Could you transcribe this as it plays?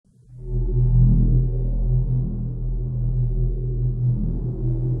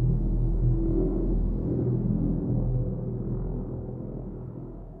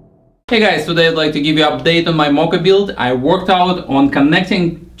Hey guys, today I'd like to give you an update on my Mocha build. I worked out on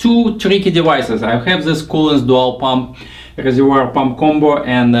connecting two tricky devices. I have this Koolance dual pump reservoir pump combo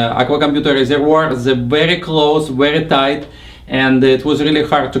and Aquacomputer reservoir. They're very close, very tight, and it was really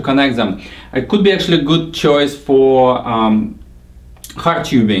hard to connect them. It could be actually a good choice for hard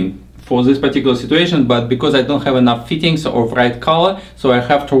tubing for this particular situation, but because I don't have enough fittings of right color, so I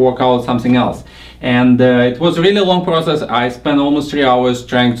have to work out something else. And it was a really long process. I spent almost 3 hours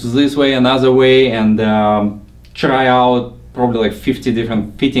trying to this way, another way, and try out probably like 50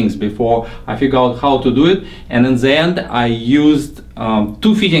 different fittings before I figured out how to do it. And in the end, I used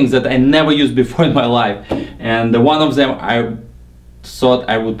two fittings that I never used before in my life. And one of them I thought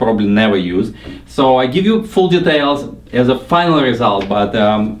I would probably never use. So I give you full details as a final result, but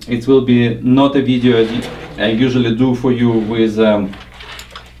it will be not a video as I usually do for you with,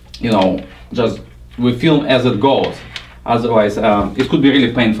 you know, just we film as it goes. Otherwise, it could be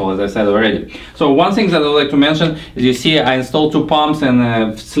really painful, as I said already. So one thing that I would like to mention is, you see, I installed two pumps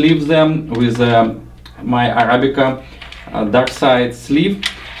and sleeved them with my Arabica dark side sleeve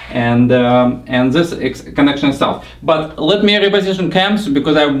and this connection itself. But let me reposition cams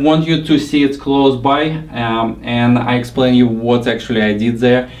because I want you to see it close by, and I explain you what actually I did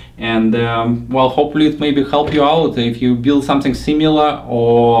there. And well, hopefully it maybe help you out if you build something similar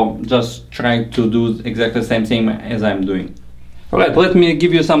or just try to do exactly the same thing as I'm doing. Alright, let me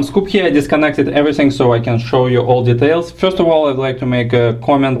give you some scoop here. I disconnected everything so I can show you all details. First of all, I'd like to make a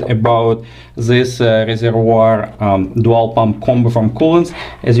comment about this reservoir dual pump combo from Koolance.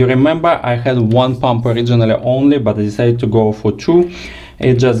 As you remember, I had one pump originally only, but I decided to go for two.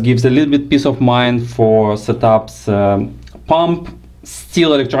 It just gives a little bit peace of mind for setups. Pump,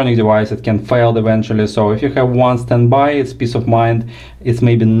 still electronic device, it can fail eventually, so if you have one standby, it's peace of mind. It's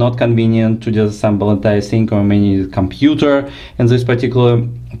maybe not convenient to disassemble entire thing, or maybe need a computer in this particular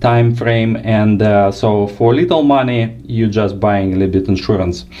time frame, and so for little money you just buying a little bit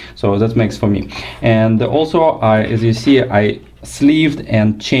insurance, so that makes for me. And also as you see, I sleeved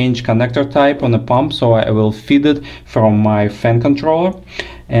and changed connector type on the pump, so I will feed it from my fan controller,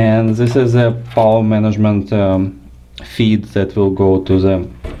 and this is a power management feed that will go to the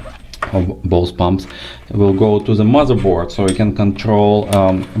both pumps. It will go to the motherboard, so you can control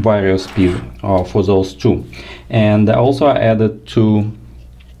various speed for those two. And also I added two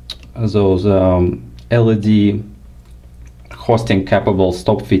those LED hosting capable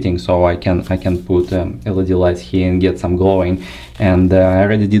stop fitting, so I can put LED lights here and get some glowing. And I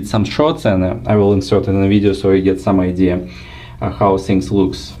already did some shots, and I will insert it in the video so you get some idea how things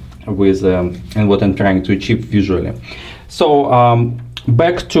looks with and what I'm trying to achieve visually. So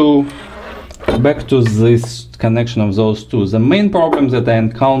back to this connection of those two. The main problems that I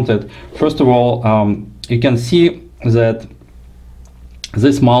encountered, first of all, you can see that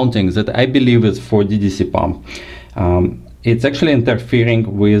this mounting that I believe is for DDC pump, it's actually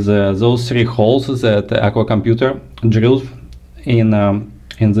interfering with those three holes that Aquacomputer drilled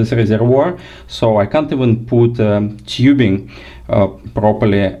in this reservoir, so I can't even put tubing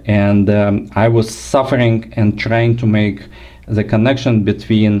properly, and I was suffering and trying to make the connection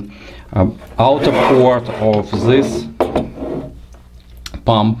between outer port of this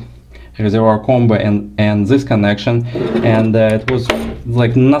pump reservoir combo and this connection, and it was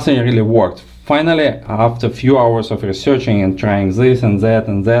like nothing really worked. Finally, after a few hours of researching and trying this and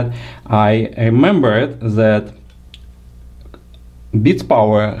that, I remembered that Beats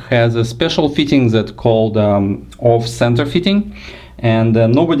Power has a special fitting that's called off-center fitting, and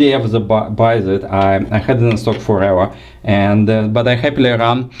nobody ever buys it. I had it in stock forever, and but I happily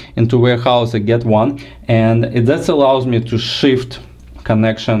ran into warehouse and get one, and that allows me to shift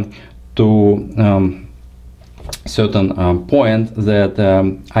connection to certain point that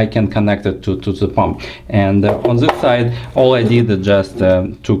I can connect it to the pump. And on this side, all I did is just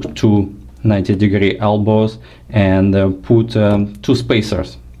took two 90-degree elbows and put two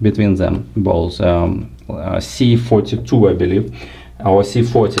spacers between them, both C42 I believe, or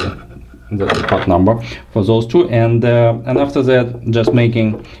C40, that's the part number for those two. And after that, just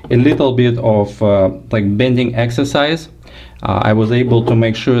making a little bit of like bending exercise, I was able to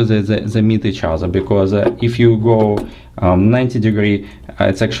make sure that they meet each other, because if you go 90-degree,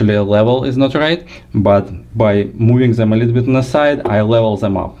 it's actually a level is not right, but by moving them a little bit on the side, I level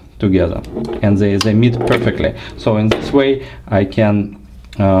them up together and they meet perfectly. So in this way I can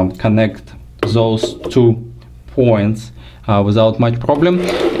connect those 2 points without much problem.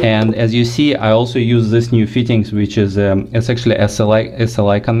 And as you see, I also use this new fittings, which is it's actually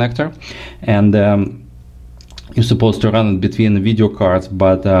SLI connector, and you're supposed to run it between the video cards,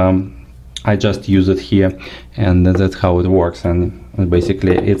 but I just use it here, and that's how it works. And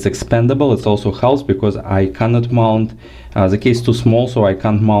basically it's expandable. It also helps because I cannot mount the case too small, so I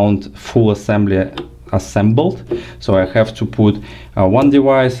can't mount full assembly assembled, so I have to put one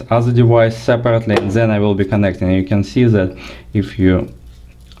device, other device separately, and then I will be connecting. And you can see that if you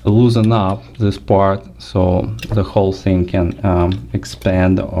loosen up this part, so the whole thing can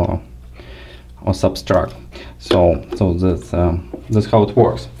expand or subtract. So that's how it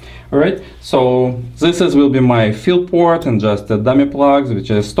works. All right, so will be my fill port and just the dummy plugs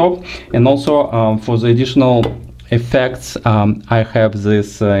which I stopped. And also for the additional effects, I have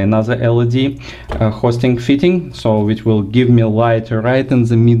this another LED hosting fitting, so which will give me light right in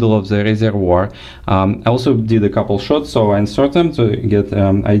the middle of the reservoir. I also did a couple shots, so I insert them to get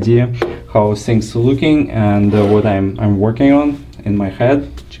idea how things are looking and what I'm working on in my head,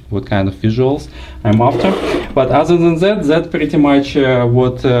 what kind of visuals I'm after. But other than that, that's pretty much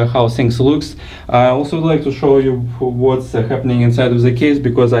how things looks. I also would like to show you what's happening inside of the case,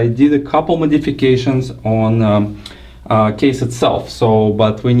 because I did a couple modifications on case itself. So,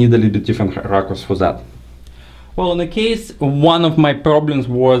 but we need a little bit different records for that. Well, in the case, one of my problems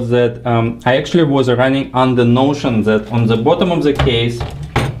was that I actually was running on the notion that on the bottom of the case,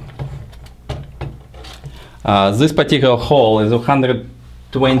 this particular hole is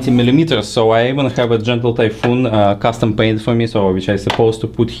 120 millimeters, so I even have a Gentle Typhoon custom paint for me, so which I supposed to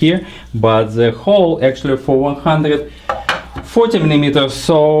put here, but the hole actually for 140 millimeters.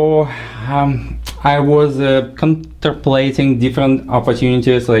 So I was contemplating different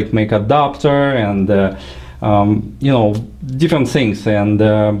opportunities, like make adapter and you know, different things, and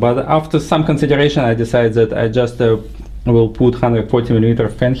but after some consideration I decided that I just will put 140 millimeter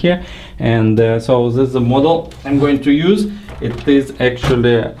fan here. And so this is the model I'm going to use. It is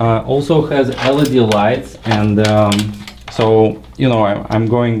actually also has LED lights, and so you know, I'm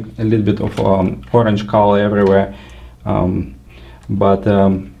going a little bit of orange color everywhere, but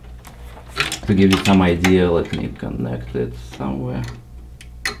to give you some idea, let me connect it somewhere.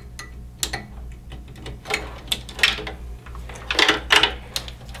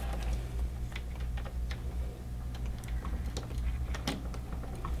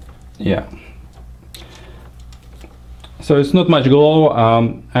 Yeah, so it's not much glow.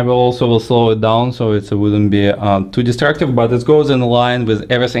 I will slow it down so it wouldn't be too destructive, but it goes in line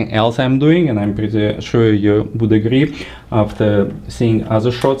with everything else I'm doing, and I'm pretty sure you would agree after seeing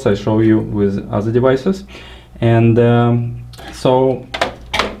other shots I show you with other devices. And so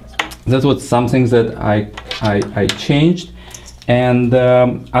that was something that I changed. And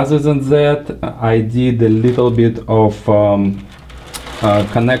other than that, I did a little bit of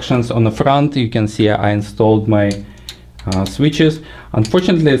connections on the front. You can see I installed my switches.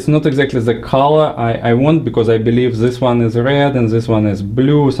 Unfortunately, it's not exactly the color I want, because I believe this one is red and this one is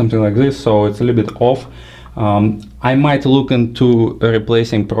blue, something like this, so it's a little bit off. I might look into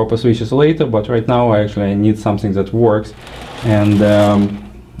replacing proper switches later, but right now I need something that works. And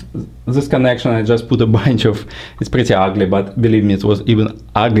this connection, I just put a bunch of, it's pretty ugly, but believe me, it was even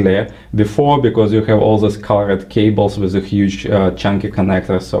uglier before, because you have all these colored cables with a huge chunky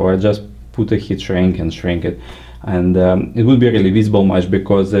connector. So I just put a heat shrink and shrink it, and it would be really visible much,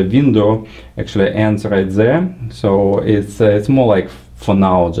 because the window actually ends right there. So it's more like, for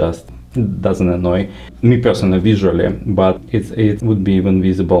now, just doesn't annoy me personally visually, but it would be even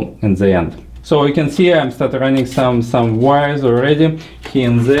visible in the end. So you can see I'm start running some wires already here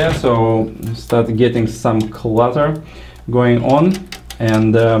and there, so start getting some clutter going on.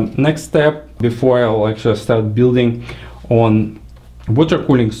 And next step, before I'll actually start building on water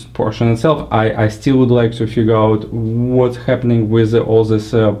cooling portion itself, I still would like to figure out what's happening with all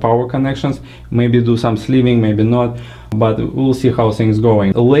these power connections. Maybe do some sleeving, maybe not, but we'll see how things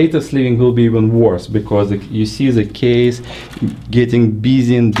going. The latest sleeving will be even worse, because you see the case getting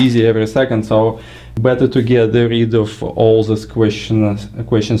busy and busy every second. So better to get rid of all these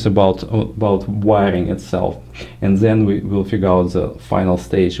questions about wiring itself, and then we will figure out the final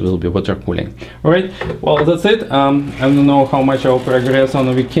stage will be water cooling. All right, well, that's it. I don't know how much I'll progress on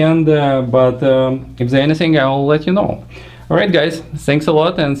the weekend, but if there's anything, I'll let you know. All right, guys, thanks a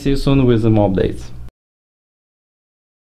lot, and see you soon with more updates.